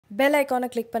Bell ஐகானை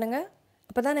click பண்ணுங்கள்.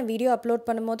 அப்போ தான் நான் வீடியோ அப்லோட்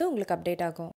பண்ணும்போது உங்களுக்கு அப்டேட்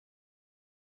ஆகும்.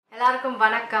 எல்லாருக்கும்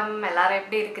வணக்கம். எல்லாரும்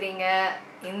எப்படி இருக்கிறீங்க?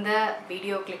 இந்த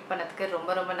வீடியோ கிளிக் பண்ணதுக்கு ரொம்ப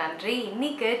ரொம்ப நன்றி.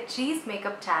 இன்றைக்கி சீஸ்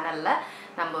மேக்கப் சேனலில்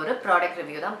நம்ம ஒரு ப்ராடக்ட்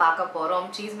ரிவ்யூ தான் பார்க்க போகிறோம்.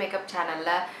 சீஸ் மேக்கப்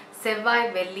சேனலில் செவ்வாய்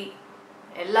வெள்ளி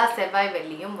எல்லா செவ்வாய்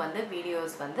வெள்ளியும்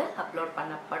வீடியோஸ் அப்லோட்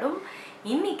பண்ணப்படும்.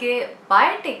 இன்றைக்கி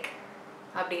பயோட்டிக்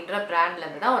அப்படின்ற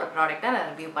பிராண்ட்லேருந்து தான் ஒரு ப்ராடக்டை நான்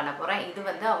ரிவ்யூ பண்ண போகிறேன்.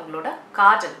 இது அவங்களோட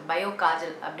காஜல், பயோ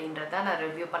காஜல் அப்படின்றத நான்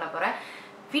ரிவ்யூ பண்ண போகிறேன்.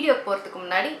 வீடியோக்கு போகிறதுக்கு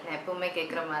முன்னாடி நான் எப்பவுமே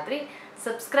கேட்குற மாதிரி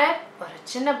சப்ஸ்கிரைப் ஒரு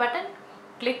சின்ன பட்டன்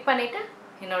கிளிக் பண்ணிவிட்டு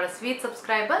என்னோட ஸ்வீட்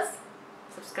சப்ஸ்கிரைபர்ஸ்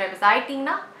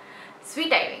ஆகிட்டிங்கன்னா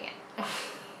ஸ்வீட் ஆகிடுவீங்க.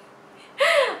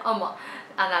 ஆமாம்,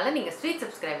 அதனால் நீங்கள் ஸ்வீட்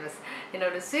சப்ஸ்கிரைபர்ஸ்,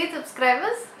 என்னோடய ஸ்வீட்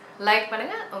சப்ஸ்கிரைபர்ஸ் லைக்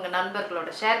பண்ணுங்கள், உங்கள் நண்பர்களோட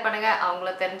ஷேர் பண்ணுங்கள்,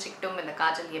 அவங்கள தெரிஞ்சுக்கிட்டும் இந்த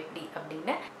காஜல் எப்படி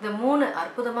அப்படின்னு. இந்த 3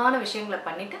 அற்புதமான விஷயங்களை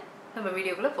பண்ணிவிட்டு நம்ம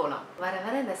வீடியோக்குள்ளே போகலாம். வர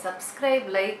வர இந்த சப்ஸ்கிரைப்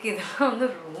லைக் இதெல்லாம்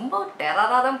ரொம்ப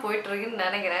டெரராக தான் போயிட்டுருக்குன்னு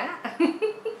நினைக்கிறேன்.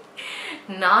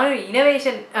 நானும்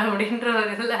இனோவேஷன் அப்படின்ற ஒரு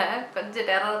இதில் கொஞ்சம்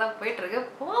டெரராக தான் போயிட்டுருக்கு.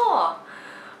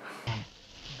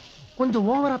 கொஞ்சம்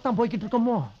ஓவரா தான் போய்கிட்டு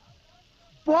இருக்கோமோ,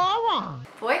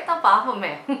 போய்தான்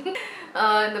பார்ப்போமே.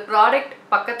 இந்த ப்ராடக்ட்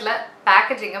பக்கத்தில்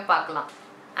பேக்கேஜிங்கை பார்க்கலாம்.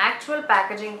 ஆக்சுவல்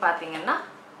பேக்கேஜிங் பார்த்தீங்கன்னா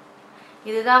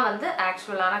இதுதான்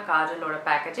ஆக்சுவலான காஜலோட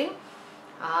பேக்கேஜிங்.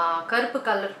 கருப்பு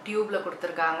கலர் டியூப்பில்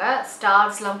கொடுத்துருக்காங்க,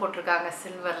 ஸ்டார்ஸ்லாம் போட்டிருக்காங்க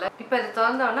சில்வரில். இப்போ இது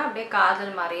திறந்தோன்னா அப்படியே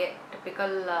காஜல் மாதிரியே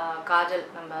டிப்பிக்கல் காஜல்,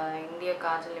 நம்ம இந்திய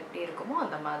காஜல் எப்படி இருக்குமோ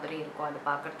அந்த மாதிரி இருக்கும் அது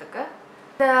பார்க்குறதுக்கு.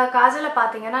 இந்த காஜலை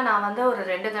பார்த்தீங்கன்னா நான் ஒரு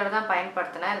 2 தடவை தான்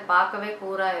பயன்படுத்தினேன். இது பார்க்கவே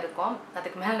பூராக இருக்கும்,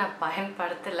 அதுக்கு மேலே நான்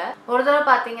பயன்படுத்தலை. ஒரு தடவை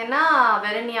பார்த்தீங்கன்னா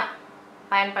வெரனியா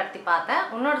பயன்படுத்தி பார்த்தேன்.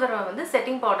 இன்னொரு தடவை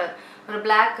செட்டிங் பவுடர், ஒரு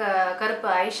பிளாக் கருப்பு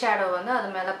ஐ ஷேடோ அது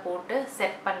மேலே போட்டு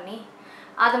செட் பண்ணி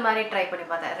அது மாதிரி ட்ரை பண்ணி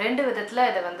பார்த்தேன். 2 விதத்தில்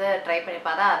இதை ட்ரை பண்ணி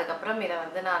பார்த்தேன். அதுக்கப்புறம்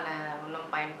இதை நான்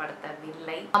இன்னும்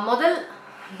பயன்படுத்தவில்லை. முதல்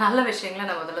நல்ல விஷயங்களை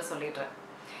நான் முதல்ல சொல்லிடுறேன்.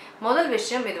 முதல்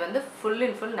விஷயம், இது ஃபுல்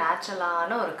அண்ட் ஃபுல்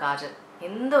நேச்சுரலான ஒரு காஜல்,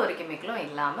 எந்த ஒரு கெமிக்கலும்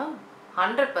இல்லாமல்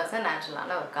 100%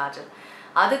 நேச்சுரலான ஒரு காஜல்.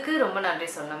 அதுக்கு ரொம்ப நன்றி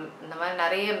சொல்லணும். இந்த மாதிரி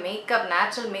நிறைய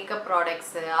நேச்சுரல் மேக்கப்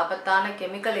ப்ராடக்ட்ஸு, ஆபத்தான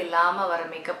கெமிக்கல் இல்லாமல் வர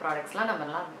மேக்கப் ப்ராடக்ட்ஸ்லாம்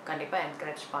நம்மலாம் கண்டிப்பாக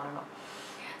என்கரேஜ் பண்ணணும்.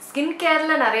 ஸ்கின்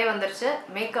கேரில் நிறைய வந்துருச்சு,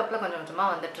 மேக்கப்பில் கொஞ்சம்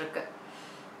கொஞ்சமாக வந்துட்டுருக்கு.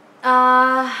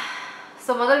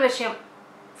 ஸோ முதல் விஷயம்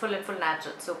full and full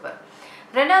natural, super.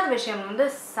 ரெண்டாவது விஷயம்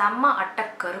செம்ம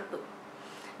அட்டைக்கருப்பு.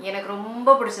 எனக்கு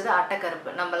ரொம்ப பிடிச்சது அட்டைக்கருப்பு.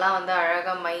 நம்மலாம்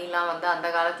அழகாக மைலாம் அந்த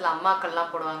காலத்தில்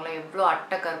அம்மாக்கள்லாம் போடுவாங்களே, எவ்வளோ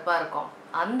அட்டைக்கருப்பாக இருக்கும்,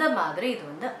 அந்த மாதிரி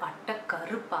இது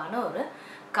அட்டைக்கருப்பான ஒரு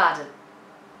காஜல்.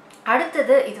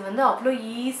 அடுத்தது இது அவ்வளோ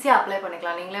ஈஸியாக அப்ளை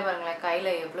பண்ணிக்கலாம். நீங்களே பாருங்களேன்,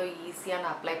 கையில் எவ்வளோ ஈஸியாக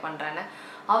நான் அப்ளை பண்ணுறேன்னு,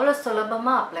 அவ்வளோ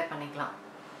சுலபமாக அப்ளை பண்ணிக்கலாம்.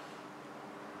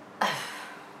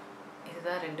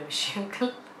 இதுதான் 2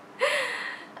 விஷயங்கள்.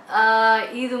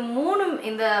 இது 3ம்,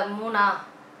 இந்த 3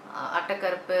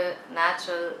 அட்டைக்கருப்பு,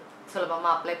 நேச்சுரல்,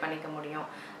 சுலபமாக அப்ளை பண்ணிக்க முடியும்,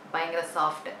 பயங்கர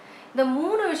சாஃப்ட். இந்த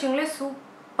 3 விஷயங்களே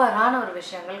சூப்பரான ஒரு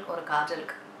விஷயங்கள் ஒரு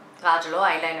காஜலுக்கு. காஜலோ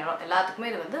ஐலைனரோ எல்லாத்துக்குமே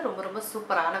இது ரொம்ப ரொம்ப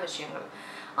சூப்பரான விஷயங்கள்.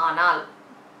 ஆனால்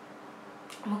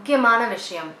முக்கியமான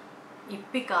விஷயம்,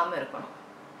 இப்பிக்காமல் இருக்கணும்.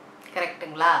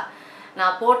 கரெக்டுங்களா?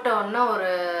 நான் போட்டோன்னா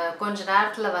ஒரு கொஞ்ச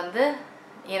நேரத்தில்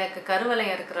எனக்கு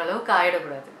கருவளையம் இருக்கிற அளவுக்கு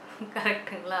ஆகிடக்கூடாது.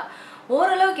 கரெக்டுங்களா?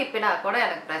 ஓரளவுக்கு இப்பினா கூட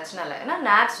எனக்கு பிரச்சனை இல்லை, ஏன்னா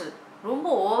நேச்சுரல், ரொம்ப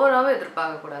ஓவராகவும்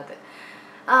எதிர்பார்க்கக்கூடாது.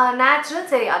 நேச்சுரல்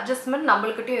சரி, அட்ஜஸ்ட்மெண்ட்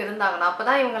நம்மள்கிட்டையும் இருந்தாங்கன்னா அப்போ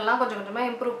தான் இவங்கெல்லாம் கொஞ்சம் கொஞ்சமாக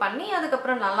இம்ப்ரூவ் பண்ணி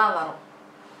அதுக்கப்புறம் நல்லா வரும்.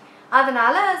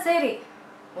 அதனால சரி,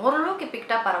 ஓரளவுக்கு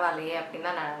இப்பிக்கிட்டா பரவாயில்லையே அப்படின்னு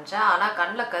தான் நான் நினச்சேன். ஆனால்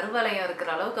கண்ணில் கருவளையம்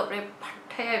இருக்கிற அளவுக்கு அப்படியே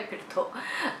பட்டையாக இப்பிடுத்தோம்,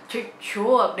 சிச்சோ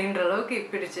அப்படின்ற அளவுக்கு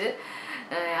இப்பிடுச்சு.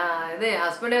 இது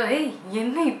ஹஸ்பண்டே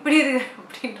என்ன இப்படி இருக்கு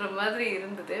அப்படின்ற மாதிரி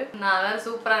இருந்தது. நான் வேறு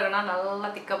சூப்பராக இருக்குன்னா நல்லா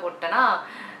திக்க போட்டேன்னா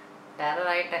டெரர்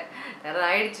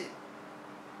ஆகிடுச்சு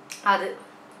அது.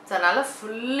 ஸோ அதனால்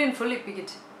ஃபுல் அண்ட் ஃபுல்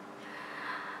இப்பிக்கிச்சு.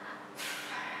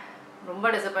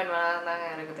 ரொம்ப டிசப்பாயின்மெண்ட்டாக தாங்க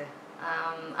இருக்குது.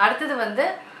 அடுத்தது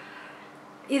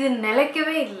இது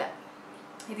நிலைக்கவே இல்லை.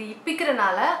 இது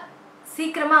இப்பிக்கிறனால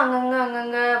சீக்கிரமாக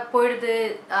அங்கங்கே போயிடுது,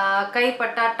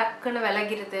 கைப்பட்டா டக்குன்னு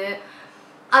விலகிடுது.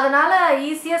 அதனால்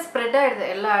ஈஸியாக ஸ்ப்ரெட் ஆகிடுது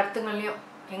எல்லா இடத்துங்களையும்,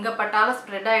 எங்கே பட்டாலும்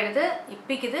ஸ்ப்ரெட் ஆகிடுது,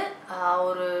 இப்பிக்குது.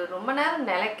 ஒரு ரொம்ப நேரம்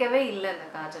நிலைக்கவே இல்லை இந்த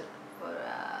காஜல்.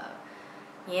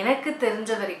 எனக்கு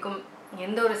தெரிஞ்ச வரைக்கும்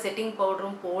எந்த ஒரு செட்டிங்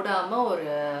பவுடரும் போடாமல் ஒரு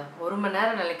 1 மணி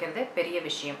நேரம் நிலைக்கிறதே பெரிய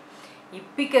விஷயம்.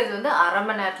 இப்பிக்கிறது அரை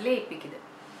மணி நேரத்துலேயே இப்பிக்குது.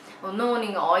 இன்னும்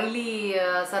நீங்கள் ஆயிலி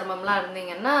சருமம்லாம்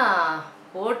இருந்தீங்கன்னா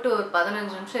போட்டு ஒரு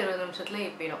 15 நிமிஷம் 20 நிமிஷத்தில்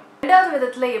இப்பிடும். ரெண்டாவது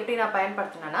விதத்தில் எப்படி நான்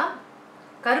பயன்படுத்தினேன்னா,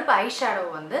 கருப்பு ஐ ஷேடோ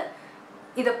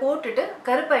இதை போட்டுட்டு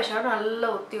கருப்பு ஐ ஷேடோ நல்லா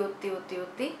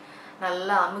ஊற்றி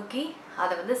நல்லா அமுக்கி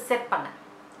அதை செட் பண்ணேன்.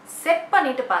 செட்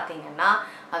பண்ணிவிட்டு பார்த்தீங்கன்னா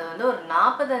அது ஒரு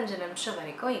 45 நிமிஷம்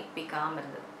வரைக்கும் இப்பிக்காமல்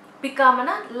இருந்தது.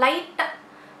 இப்பிக்காமனா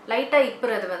லைட்டாக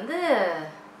இப்புறது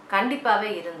கண்டிப்பாகவே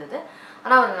இருந்தது.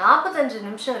 ஆனால் ஒரு 45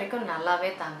 நிமிஷம் வரைக்கும் நல்லாவே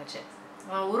தாங்குச்சு.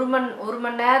 ஒரு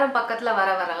மணி நேரம் பக்கத்தில்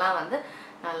வரலாம் வந்து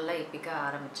நல்லா இப்பிக்க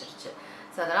ஆரம்பிச்சிருச்சு.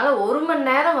 ஸோ அதனால் 1 மணி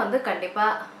நேரம் வந்து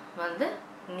கண்டிப்பாக வந்து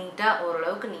நீட்டாக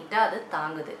ஓரளவுக்கு நீட்டாக அது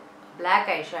தாங்குது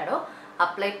பிளாக் ஐ ஷேடோ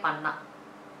அப்ளை பண்ணால்.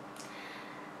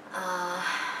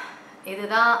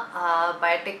 இதுதான்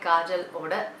பயோட்டிக்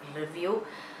காஜலோட ரிவ்யூ.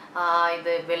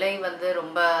 இது விலை வந்து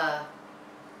ரொம்ப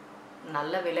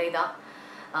நல்ல விலை தான்.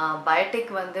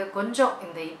 பயோட்டிக் வந்து கொஞ்சம்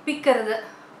இந்த இப்பிக்கிறது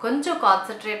கொஞ்சம்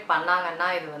கான்சென்ட்ரேட் பண்ணாங்கன்னா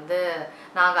இது வந்து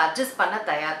நாங்கள் அட்ஜஸ்ட் பண்ண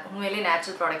தயார். உண்மையிலேயே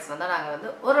நேச்சுரல் ப்ராடக்ட்ஸ் வந்து நாங்கள் வந்து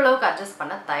ஓரளவுக்கு அட்ஜஸ்ட்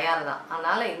பண்ண தயார் தான்.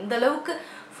 அதனால் இந்தளவுக்கு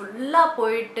ஃபுல்லாக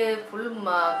போயிட்டு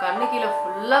கண்ணு கீழே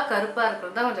ஃபுல்லாக கருப்பாக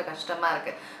இருக்கிறது தான் கொஞ்சம் கஷ்டமாக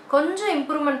இருக்குது. கொஞ்சம்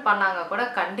இம்ப்ரூவ்மெண்ட் பண்ணாங்க கூட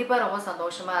கண்டிப்பாக ரொம்ப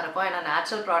சந்தோஷமாக இருக்கும். ஏன்னா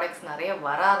நேச்சுரல் ப்ராடக்ட்ஸ் நிறைய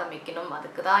வர ஆரம்பிக்கணும்.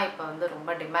 அதுக்கு தான் இப்போ வந்து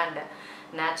ரொம்ப டிமாண்டு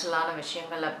நேச்சுரலான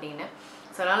விஷயங்கள் அப்படின்னு.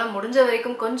 ஸோ அதனால் முடிஞ்ச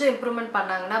வரைக்கும் கொஞ்சம் இம்ப்ரூவ்மெண்ட்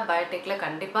பண்ணாங்கன்னா பயோட்டிக்கில்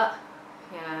கண்டிப்பாக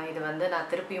இது வந்து நான்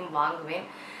திருப்பியும் வாங்குவேன்.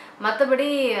 மற்றபடி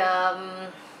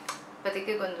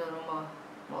இப்போதைக்கு கொஞ்சம் ரொம்ப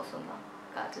மோசம்தான்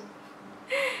காஜல்.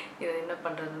 இது என்ன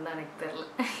பண்ணுறதுன்னு தான் எனக்கு தெரில.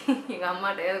 எங்கள்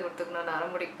அம்மாட்டையாவது கொடுத்துக்கணும்,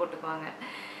 நரமுடிக்கு போட்டுக்குவாங்க.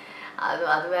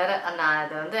 அது வேறு. நான்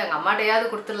இதை வந்து எங்கள்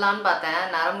அம்மாட்டையாவது கொடுத்துடலான்னு பார்த்தேன்,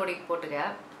 நரமுடிக்கு போட்டுக்க.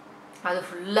 அது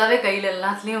ஃபுல்லாகவே கையில்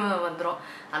எல்லாத்துலேயும் வந்துடும்.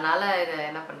 அதனால் இதை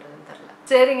என்ன பண்ணுறதுன்னு தெரில.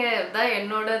 சரிங்க, இதுதான்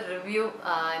என்னோட ரிவ்யூ.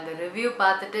 இந்த ரிவ்யூ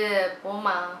பார்த்துட்டு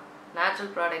போமா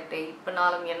நேச்சுரல் ப்ராடக்டை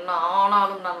இப்போனாலும் என்ன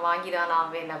ஆனாலும் நான் வாங்கிதான்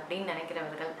ஆவேன் அப்படின்னு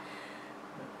நினைக்கிறவர்கள்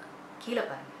கீழே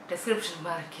பாருங்கள், டிஸ்கிரிப்ஷன்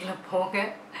பாருங்க, கீழே போங்க,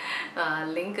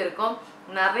 லிங்க் இருக்கும்.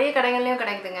 நிறைய கடைகள்லையும்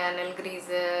கிடைக்குதுங்க.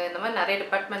 நெல்கிரீஸு இந்த மாதிரி நிறைய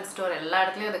டிபார்ட்மெண்ட் ஸ்டோர் எல்லா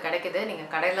இடத்துலையும் அது கிடைக்குது.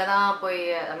 நீங்கள் கடையில் தான் போய்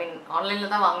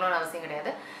ஆன்லைனில் தான் வாங்கணும்னு அவசியம்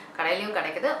கிடையாது. கடையிலையும்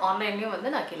கிடைக்குது, ஆன்லைன்லேயும்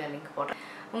வந்து நான் கீழே லிங்க் போடுறேன்.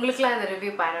 உங்களுக்குலாம் இந்த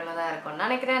ரிவ்யூ பயனுள்ளதாக இருக்கும்னு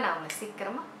நினைக்கிறேன். நான் உங்களை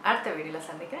சீக்கிரமாக அடுத்த வீடியோவில்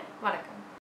சந்திக்கிறேன். வணக்கம்.